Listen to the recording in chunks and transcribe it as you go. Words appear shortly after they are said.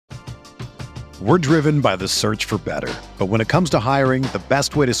We're driven by the search for better. But when it comes to hiring, the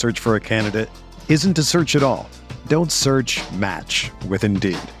best way to search for a candidate isn't to search at all. Don't search, match with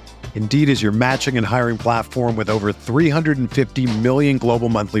Indeed. Indeed is your matching and hiring platform with over 350 million global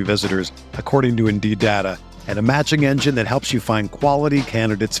monthly visitors, according to Indeed data, and a matching engine that helps you find quality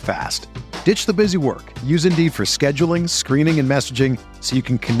candidates fast. Ditch the busy work. Use Indeed for scheduling, screening, and messaging so you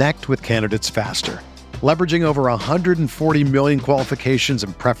can connect with candidates faster. Leveraging over 140 million qualifications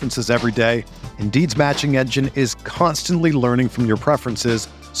and preferences every day, Indeed's matching engine is constantly learning from your preferences,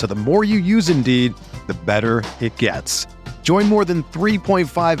 so the more you use Indeed, the better it gets. Join more than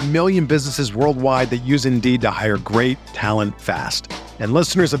 3.5 million businesses worldwide that use Indeed to hire great talent fast. And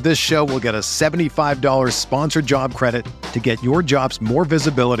listeners of this show will get a $75 sponsored job credit to get your jobs more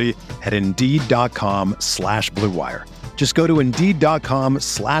visibility at Indeed.com/Blue Wire. Just go to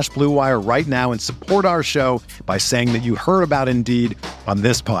Indeed.com/Blue Wire right now and support our show by saying that you heard about Indeed on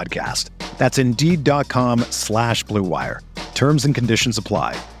this podcast. That's Indeed.com/Blue Wire. Terms and conditions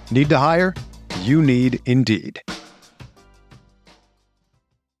apply. Need to hire? You need Indeed.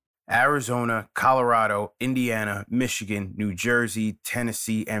 Arizona, Colorado, Indiana, Michigan, New Jersey,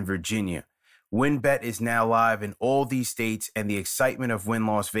 Tennessee, and Virginia. WynnBET is now live in all these states, and the excitement of Wynn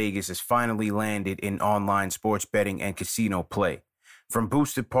Las Vegas has finally landed in online sports betting and casino play. From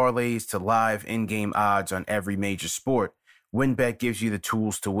boosted parlays to live in-game odds on every major sport, WynnBET gives you the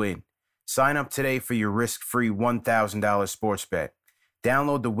tools to win. Sign up today for your risk-free $1,000 sports bet.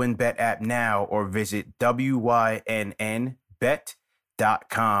 Download the WynnBET app now or visit wynnbet.com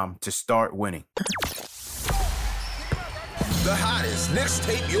to start winning. The hottest Knicks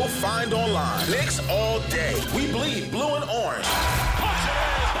tape you'll find online. Knicks all day. We bleed blue and orange.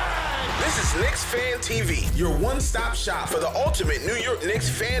 This is Knicks Fan TV, your one-stop shop for the ultimate New York Knicks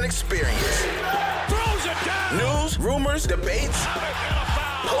fan experience. Throws it down. News, rumors, debates,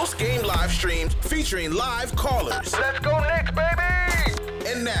 post-game live streams featuring live callers. Let's go Knicks, baby!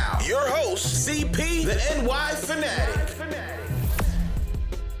 And now, your host, CP, the NY Fanatic.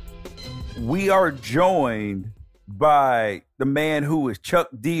 We are joined by the man who is Chuck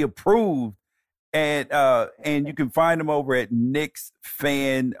D approved, and you can find him over at Knicks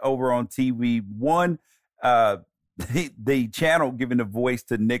Fan over on TV1, the channel giving a voice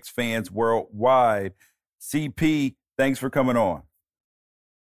to Knicks fans worldwide. CP, thanks for coming on.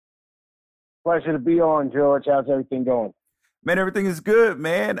 Pleasure to be on, George. How's everything going? Man, everything is good,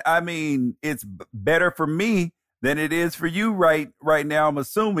 man. I mean, it's better for me than it is for you right now, I'm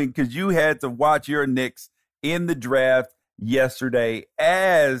assuming, because you had to watch your Knicks in the draft yesterday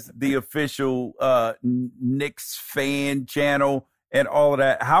as the official Knicks fan channel and all of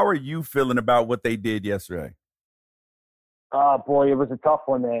that. How are you feeling about what they did yesterday? Boy, it was a tough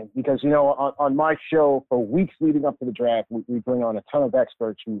one, man, because, you know, on my show for weeks leading up to the draft, we bring on a ton of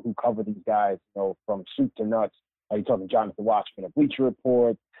experts who cover these guys, you know, from soup to nuts. You're talking Jonathan Watchman of Bleacher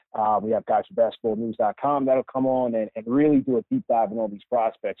Report. We have guys from basketballnews.com that'll come on and really do a deep dive in all these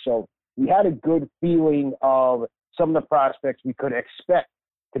prospects. So we had a good feeling of some of the prospects we could expect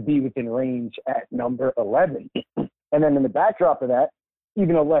to be within range at number 11. And then in the backdrop of that,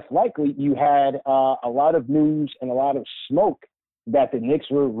 even though less likely, you had a lot of news and a lot of smoke that the Knicks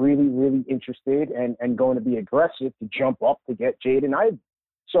were really, really interested and going to be aggressive to jump up to get Jaden Ivey.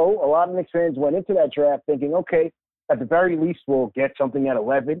 So a lot of Knicks fans went into that draft thinking, okay, at the very least, we'll get something at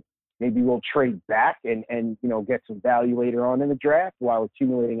 11. Maybe we'll trade back and you know, get some value later on in the draft while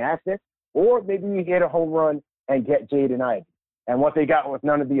accumulating assets. Or maybe we get a home run and get Jaden Ivey. And what they got was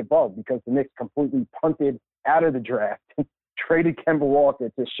none of the above, because the Knicks completely punted out of the draft, traded Kemba Walker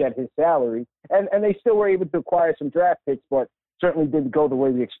to shed his salary, and they still were able to acquire some draft picks, but certainly didn't go the way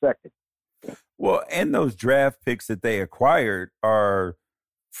we expected. Well, and those draft picks that they acquired are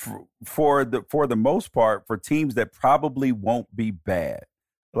for the most part for teams that probably won't be bad.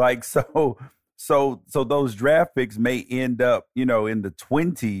 Like so those draft picks may end up, you know, in the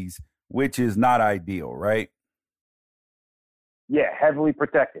 20s, which is not ideal, right? Yeah, heavily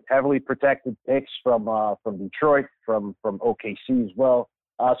protected picks from Detroit, from OKC as well.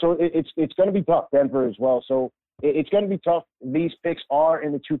 So it's going to be tough. Denver as well. So it's going to be tough. These picks are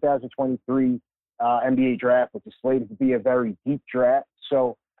in the 2023 NBA draft, which is slated to be a very deep draft.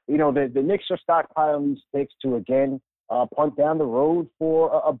 So, you know, the Knicks are stockpiling these picks to, again, punt down the road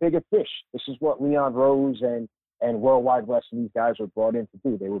for a bigger fish. This is what Leon Rose and Worldwide West and these guys were brought in to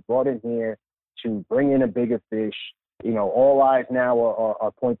do. They were brought in here to bring in a bigger fish. You know, all eyes now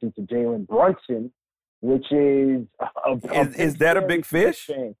are pointing to Jalen Brunson, which is is that a big fish?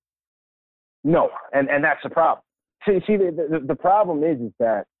 No, and that's the problem. See, the problem is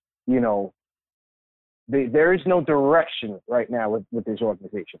that, you know, there is no direction right now with this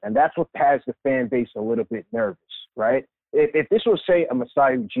organization. And that's what has the fan base a little bit nervous, right? If this was, say, a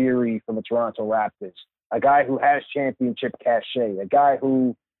Masai Ujiri from the Toronto Raptors, a guy who has championship cachet, a guy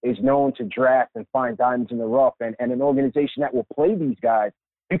who is known to draft and find diamonds in the rough, and an organization that will play these guys,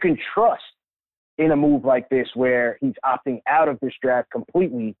 you can trust in a move like this where he's opting out of this draft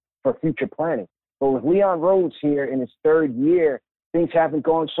completely for future planning. But with Leon Rose here in his third year, things haven't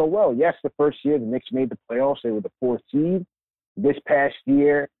gone so well. Yes, the first year the Knicks made the playoffs. They were the 4th seed. This past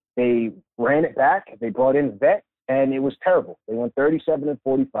year, they ran it back. They brought in vet, and it was terrible. They went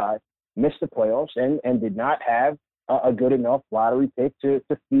 37-45, missed the playoffs, and did not have a good enough lottery pick to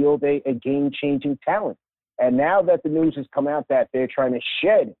field a game-changing talent. And now that the news has come out that they're trying to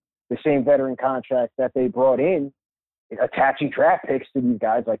shed the same veteran contracts that they brought in, attaching draft picks to these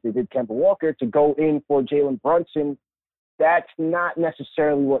guys like they did Kemba Walker to go in for Jalen Brunson, that's not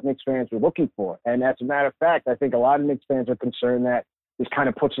necessarily what Knicks fans were looking for. And as a matter of fact, I think a lot of Knicks fans are concerned that this kind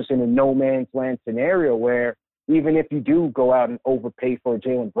of puts us in a no man's land scenario where even if you do go out and overpay for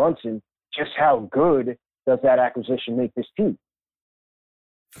Jalen Brunson, just how good does that acquisition make this team?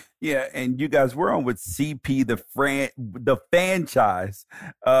 Yeah, and you guys, we're on with CP, the franchise,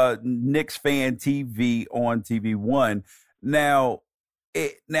 Knicks Fan TV on TV One. Now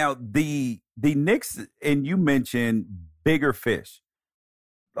the Knicks, and you mentioned bigger fish.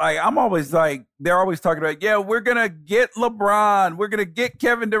 Like, I'm always like, they're always talking about, yeah, we're gonna get LeBron, we're gonna get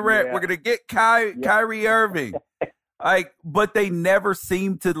Kevin Durant, we're gonna get Kyrie Irving. Like, but they never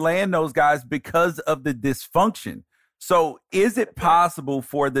seem to land those guys because of the dysfunction. So is it possible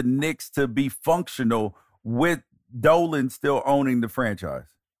for the Knicks to be functional with Dolan still owning the franchise?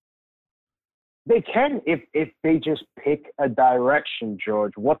 They can if they just pick a direction,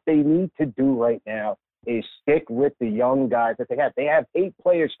 George. What they need to do right now is stick with the young guys that they have. They have 8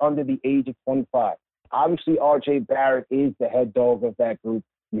 players under the age of 25. Obviously, R.J. Barrett is the head dog of that group.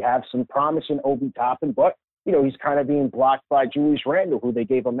 You have some promise in Obi Toppin, but, you know, he's kind of being blocked by Julius Randle, who they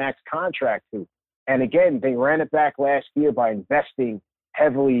gave a max contract to. And again, they ran it back last year by investing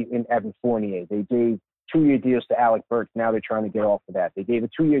heavily in Evan Fournier. They gave 2-year deals to Alec Burks. Now they're trying to get off of that. They gave a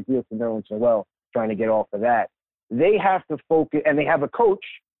 2-year deal to Nerlens Noel, trying to get off of that. They have to focus, and they have a coach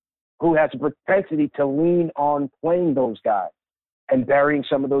who has a propensity to lean on playing those guys and burying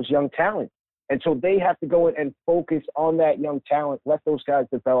some of those young talent. And so they have to go in and focus on that young talent, let those guys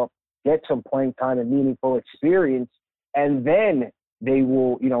develop, get some playing time and meaningful experience, and then they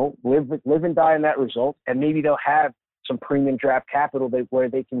will, you know, live and die in that result, and maybe they'll have some premium draft capital where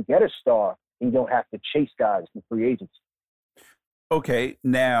they can get a star and you don't have to chase guys in free agency. Okay,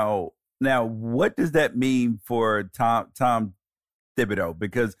 now what does that mean for Tom Thibodeau?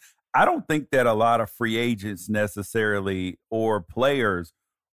 Because I don't think that a lot of free agents necessarily or players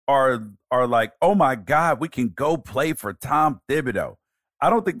are like, oh my God, we can go play for Tom Thibodeau. I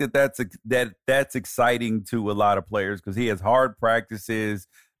don't think that's exciting to a lot of players because he has hard practices.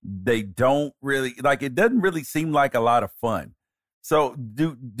 They don't really like, it doesn't really seem like a lot of fun. So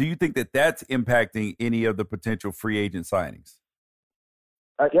do you think that that's impacting any of the potential free agent signings?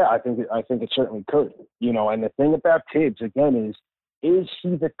 Yeah, I think it certainly could. You know, and the thing about Tibbs again is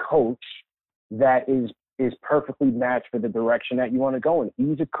he the coach that is perfectly matched for the direction that you want to go in?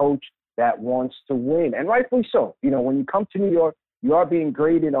 He's a coach that wants to win, and rightfully so. You know, when you come to New York, you are being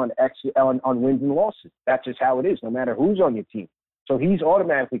graded on wins and losses. That's just how it is, no matter who's on your team. So he's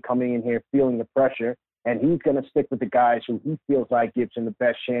automatically coming in here feeling the pressure, and he's going to stick with the guys who he feels like gives him the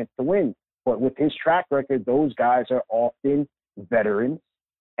best chance to win. But with his track record, those guys are often veterans,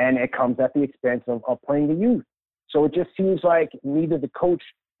 and it comes at the expense of playing the youth. So it just seems like neither the coach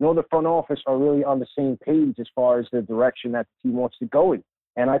nor the front office are really on the same page as far as the direction that the team wants to go in.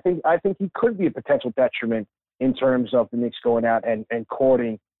 And I think he could be a potential detriment in terms of the Knicks going out and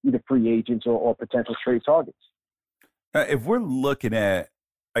courting either free agents or potential trade targets. If we're looking at,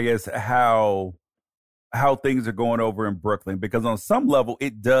 I guess, how things are going over in Brooklyn, because on some level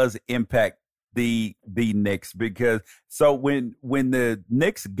it does impact the Knicks, because so when the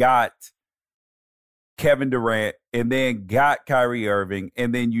Knicks got Kevin Durant and then got Kyrie Irving,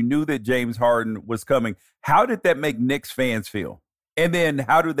 and then you knew that James Harden was coming, how did that make Knicks fans feel? And then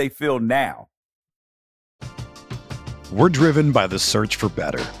how do they feel now? We're driven by the search for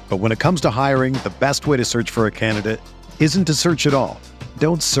better. But when it comes to hiring, the best way to search for a candidate isn't to search at all.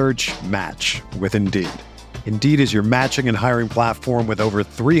 Don't search, match with Indeed. Indeed is your matching and hiring platform with over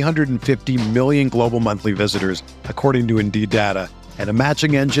 350 million global monthly visitors, according to Indeed data, and a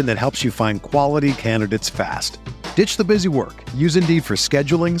matching engine that helps you find quality candidates fast. Ditch the busy work. Use Indeed for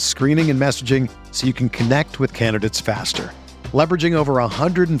scheduling, screening, and messaging so you can connect with candidates faster. Leveraging over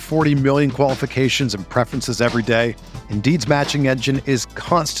 140 million qualifications and preferences every day, Indeed's matching engine is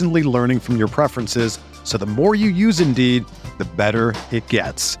constantly learning from your preferences, so the more you use Indeed, the better it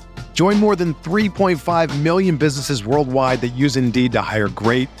gets. Join more than 3.5 million businesses worldwide that use Indeed to hire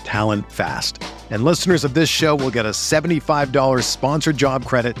great talent fast. And listeners of this show will get a $75 sponsored job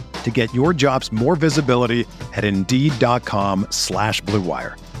credit to get your jobs more visibility at Indeed.com/Blue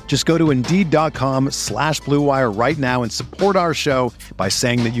Wire. Just go to Indeed.com/Blue Wire right now and support our show by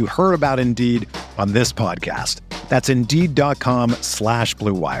saying that you heard about Indeed on this podcast. That's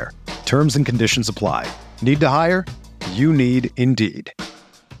Indeed.com/Blue Wire. Terms and conditions apply. Need to hire? You need Indeed.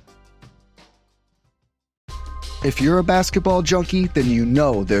 If you're a basketball junkie, then you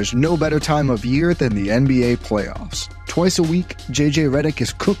know there's no better time of year than the NBA playoffs. Twice a week, JJ Redick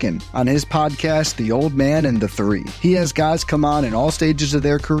is cooking on his podcast, The Old Man and the Three. He has guys come on in all stages of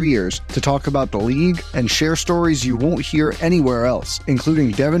their careers to talk about the league and share stories you won't hear anywhere else,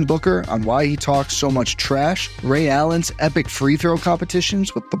 including Devin Booker on why he talks so much trash, Ray Allen's epic free throw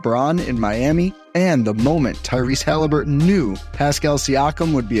competitions with LeBron in Miami, and the moment Tyrese Halliburton knew Pascal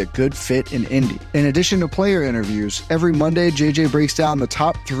Siakam would be a good fit in Indy. In addition to player interviews, every Monday JJ breaks down the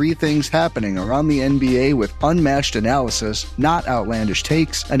top 3 things happening around the NBA with unmatched analysis, not outlandish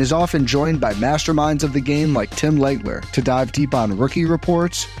takes, and is often joined by masterminds of the game like Tim Legler to dive deep on rookie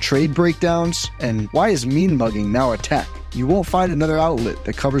reports, trade breakdowns, and why is mean mugging now a tech? You won't find another outlet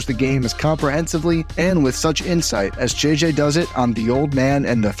that covers the game as comprehensively and with such insight as JJ does it on The Old Man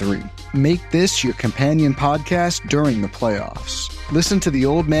and the Three. Make this your companion podcast during the playoffs. Listen to The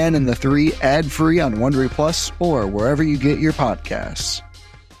Old Man and the Three ad-free on Wondery Plus or wherever you get your podcasts.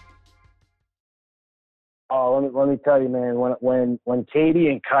 Oh, let me tell you, man. When KD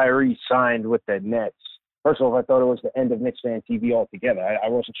and Kyrie signed with the Nets, first of all, I thought it was the end of Knicks Fan TV altogether. I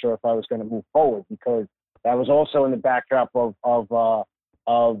wasn't sure if I was going to move forward because that was also in the backdrop of the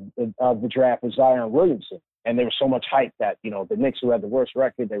draft with Zion Williamson, and there was so much hype that the Knicks, who had the worst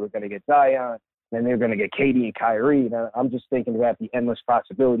record, they were going to get Zion, and they were going to get KD and Kyrie. And I'm just thinking about the endless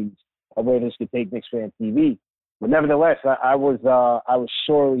possibilities of where this could take Knicks Fan TV. But nevertheless, I was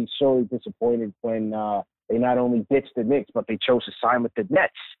sorely disappointed when they not only ditched the Knicks, but they chose to sign with the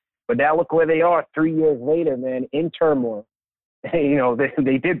Nets. But now look where they are 3 years later, man, in turmoil.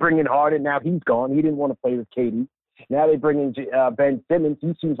 They did bring in Harden. Now he's gone. He didn't want to play with KD. Now they bring in Ben Simmons.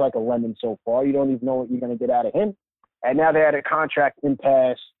 He seems like a lemon so far. You don't even know what you're going to get out of him. And now they had a contract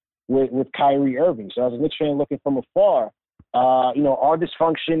impasse with Kyrie Irving. So as a Knicks fan looking from afar, our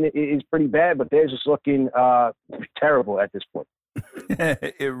dysfunction is pretty bad, but they're just looking terrible at this point.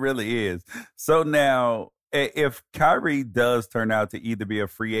 It really is. So now, if Kyrie does turn out to either be a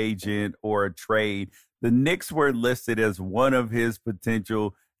free agent or a trade, the Knicks were listed as one of his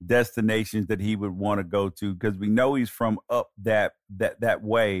potential destinations that he would want to go to because we know he's from up that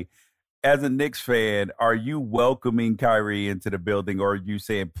way. As a Knicks fan, are you welcoming Kyrie into the building, or are you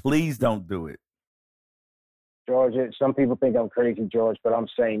saying, please don't do it? George, some people think I'm crazy, George, but I'm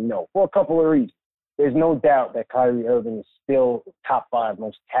saying no for a couple of reasons. There's no doubt that Kyrie Irving is still top 5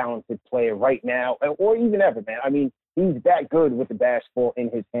 most talented player right now, or even ever, man. I mean, he's that good with the basketball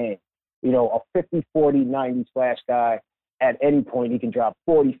in his hand. A 50, 40, 90 splash guy. At any point, he can drop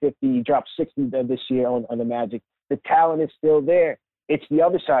 40, 50, he dropped 60 this year on the Magic. The talent is still there. It's the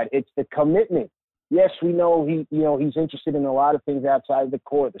other side. It's the commitment. Yes, we know he's interested in a lot of things outside of the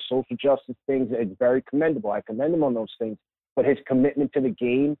court, the social justice things. It's very commendable. I commend him on those things. But his commitment to the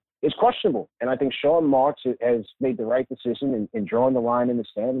game is questionable. And I think Sean Marks has made the right decision in drawing the line in the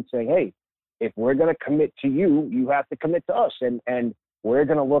sand and saying, hey, if we're going to commit to you, you have to commit to us. And we're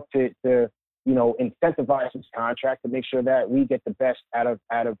going to look to incentivize his contract to make sure that we get the best out of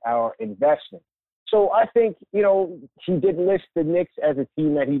our investment. So I think, he did list the Knicks as a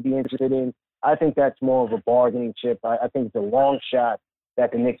team that he'd be interested in. I think that's more of a bargaining chip. I think it's a long shot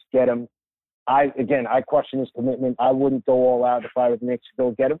that the Knicks get him. I question his commitment. I wouldn't go all out if I was the Knicks to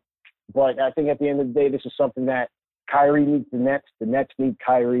go get him. But I think at the end of the day, this is something that Kyrie needs the Nets need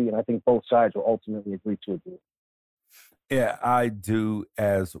Kyrie, and I think both sides will ultimately agree to it. Yeah, I do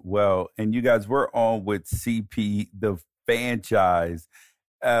as well. And you guys, we're on with CP, the franchise,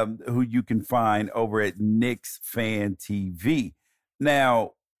 who you can find over at Knicks Fan TV.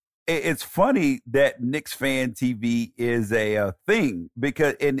 Now, it's funny that Knicks Fan TV is a thing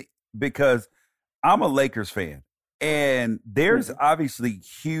because I'm a Lakers fan, and there's obviously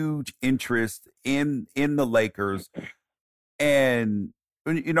huge interest in the Lakers, and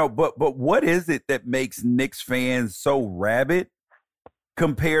but what is it that makes Knicks fans so rabid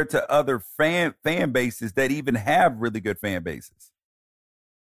compared to other fan bases that even have really good fan bases?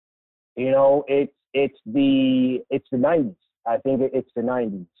 It's the 90s. I think it's the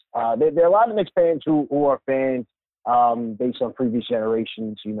 90s. There are a lot of Knicks fans who are fans based on previous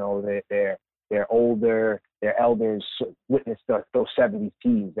generations. You know, they're older, their elders witnessed those 70s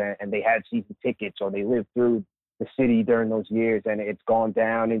teams, and they had season tickets, or they lived through the city during those years, and it's gone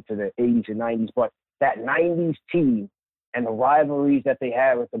down into the 80s and 90s. But that 90s team and the rivalries that they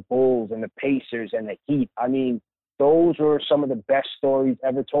had with the Bulls and the Pacers and the Heat, I mean, those were some of the best stories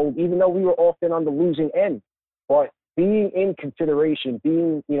ever told, even though we were often on the losing end. But being in consideration,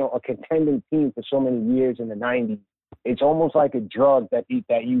 being, you know, a contending team for so many years in the 90s, it's almost like a drug that you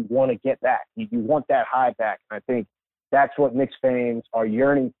want to get back. You want that high back. And I think that's what Knicks fans are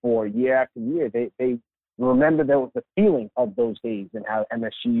yearning for year after year. They remember the feeling of those days and how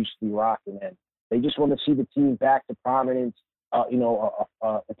MSG used to be rocking. And they just want to see the team back to prominence, a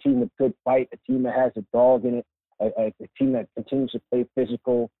team with good fight, a team that has a dog in it, a team that continues to play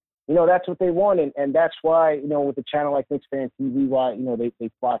physical. You know, that's what they want. And that's why, you know, with a channel like Knicks Fan TV, why, you know, they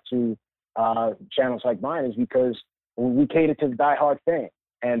flock to channels like mine is because we cater to the diehard fan.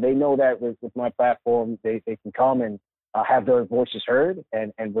 And they know that with my platform, they can come and have their voices heard.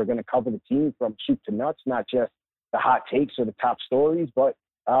 And we're going to cover the team from soup to nuts, not just the hot takes or the top stories, but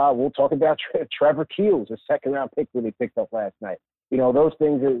we'll talk about Trevor Keels, a second-round pick that they picked up last night. You know, those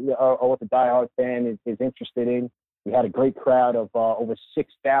things are what the diehard fan is interested in. We had a great crowd of over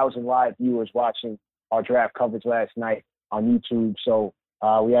 6,000 live viewers watching our draft coverage last night on YouTube. So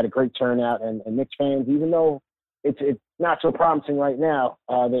we had a great turnout, and Knicks fans, even though it's not so promising right now,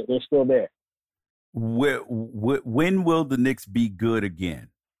 they're still there. When will the Knicks be good again?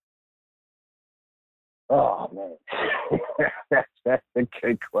 Oh, man. That's a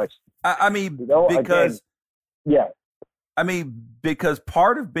good question. I mean, you know, because again, yeah. I mean, because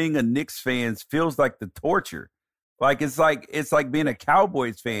part of being a Knicks fan feels like the torture. It's like being a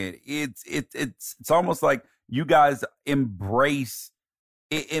Cowboys fan. It's almost like you guys embrace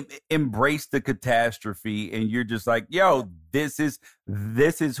the catastrophe, and you're just like, yo, this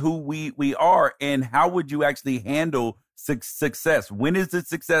is who we are. And how would you actually handle success? When is the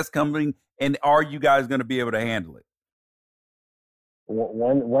success coming, and are you guys going to be able to handle it?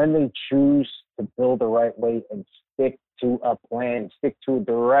 When they choose to build the right way and stick to a plan, stick to a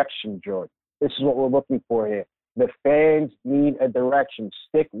direction, George. This is what we're looking for here. The fans need a direction.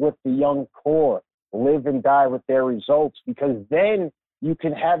 Stick with the young core. Live and die with their results, because then you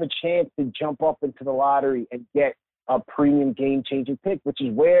can have a chance to jump up into the lottery and get a premium game-changing pick, which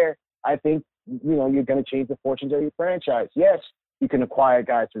is where I think, you know, you're going to change the fortunes of your franchise. Yes, you can acquire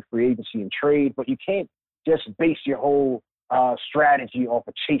guys through free agency and trade, but you can't just base your whole strategy off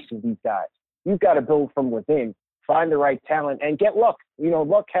of chasing these guys. You've got to build from within, find the right talent, and get luck. You know,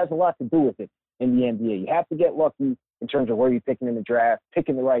 luck has a lot to do with it in the NBA. You have to get lucky in terms of where you're picking in the draft,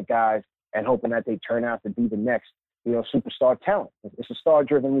 picking the right guys, and hoping that they turn out to be the next, you know, superstar talent. It's a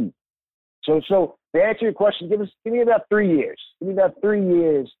star-driven league. So to answer your question, give me about 3 years. Give me about 3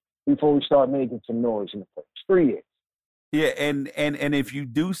 years before we start making some noise in the playoffs. 3 years. Yeah, and if you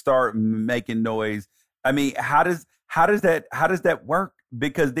do start making noise, I mean, how does that work?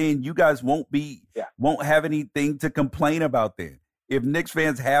 Because then you guys won't have anything to complain about then. If Knicks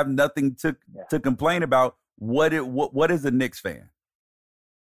fans have nothing to complain about, what is a Knicks fan?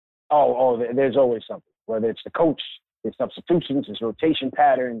 There's always something. Whether it's the coach, it's substitutions, it's rotation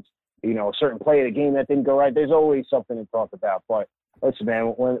patterns, you know, a certain play of the game that didn't go right. There's always something to talk about. But listen,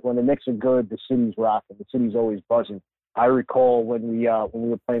 man, when the Knicks are good, the city's rocking. The city's always buzzing. I recall when we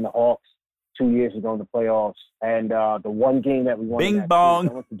were playing the Hawks 2 years ago in the playoffs, and the one game that we won. Bing bong.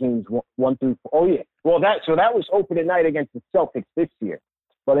 I went to games 1 through 4. Oh yeah. Well, that was opening night against the Celtics this year.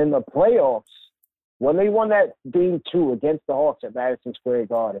 But in the playoffs, when they won that game 2 against the Hawks at Madison Square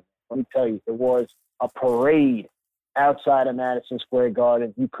Garden, let me tell you, it was a parade outside of Madison Square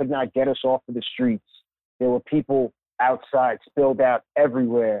Garden. You could not get us off of the streets. There were people outside, spilled out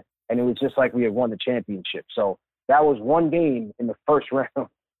everywhere, and it was just like we had won the championship. So that was one game in the first round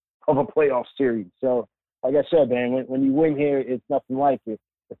of a playoff series. So, like I said, man, when you win here, it's nothing like it.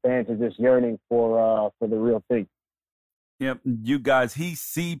 The fans are just yearning for the real thing. Yep, you guys, he's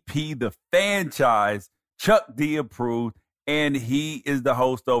CP, the franchise, Chuck D approved, and he is the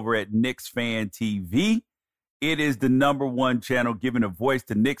host over at Knicks Fan TV. It is the #1 channel giving a voice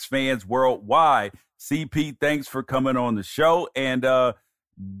to Knicks fans worldwide. CP, thanks for coming on the show, and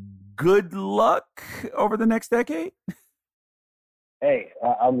good luck over the next decade. Hey,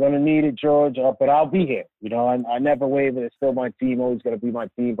 I'm going to need it, George, but I'll be here. You know, I never waver. It's still my team, always going to be my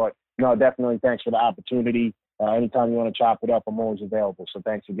team. But, you know, definitely thanks for the opportunity. Anytime you want to chop it up, I'm always available. So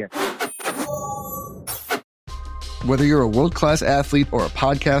thanks again. Whether you're a world-class athlete or a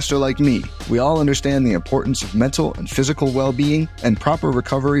podcaster like me, we all understand the importance of mental and physical well-being and proper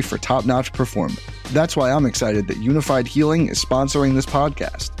recovery for top-notch performance. That's why I'm excited that Unified Healing is sponsoring this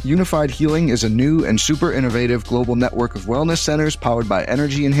podcast. Unified Healing is a new and super innovative global network of wellness centers powered by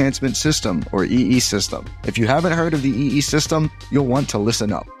Energy Enhancement System, or EE System. If you haven't heard of the EE System, you'll want to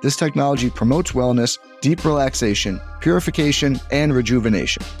listen up. This technology promotes wellness, deep relaxation, purification, and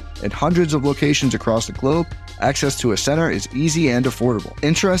rejuvenation. In hundreds of locations across the globe, access to a center is easy and affordable.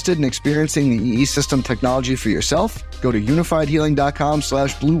 Interested in experiencing the EE System technology for yourself? Go to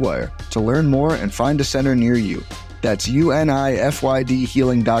unifiedhealing.com/bluewire to learn more and find a center near you. That's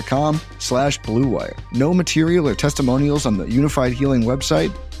unifydhealing.com/bluewire. No material or testimonials on the Unified Healing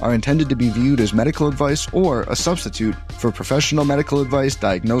website are intended to be viewed as medical advice or a substitute for professional medical advice,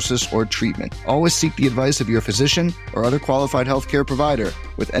 diagnosis, or treatment. Always seek the advice of your physician or other qualified healthcare provider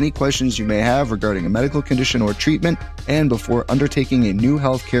with any questions you may have regarding a medical condition or treatment and before undertaking a new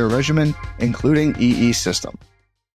healthcare regimen, including EE System.